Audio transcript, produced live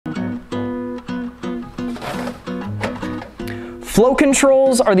Flow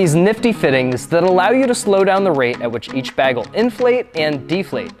controls are these nifty fittings that allow you to slow down the rate at which each bag will inflate and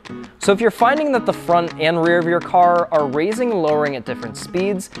deflate. So if you're finding that the front and rear of your car are raising and lowering at different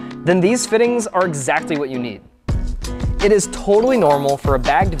speeds, then these fittings are exactly what you need. It is totally normal for a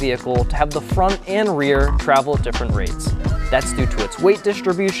bagged vehicle to have the front and rear travel at different rates. That's due to its weight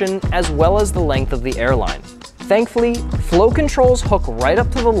distribution as well as the length of the airline. Thankfully, flow controls hook right up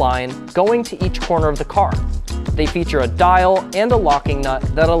to the line, going to each corner of the car. They feature a dial and a locking nut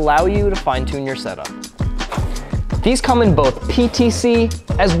that allow you to fine-tune your setup. These come in both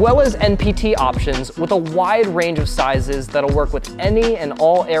PTC as well as NPT options with a wide range of sizes that'll work with any and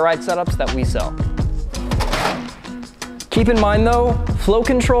all air ride setups that we sell. Keep in mind though, flow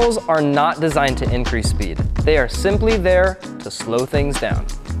controls are not designed to increase speed. They are simply there to slow things down.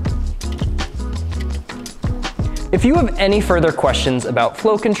 If you have any further questions about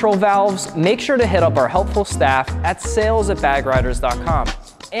flow control valves, make sure to hit up our helpful staff at sales@bagriders.com.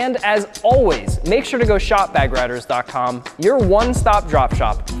 And as always, make sure to go shop bagriders.com, your one-stop drop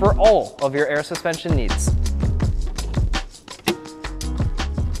shop for all of your air suspension needs.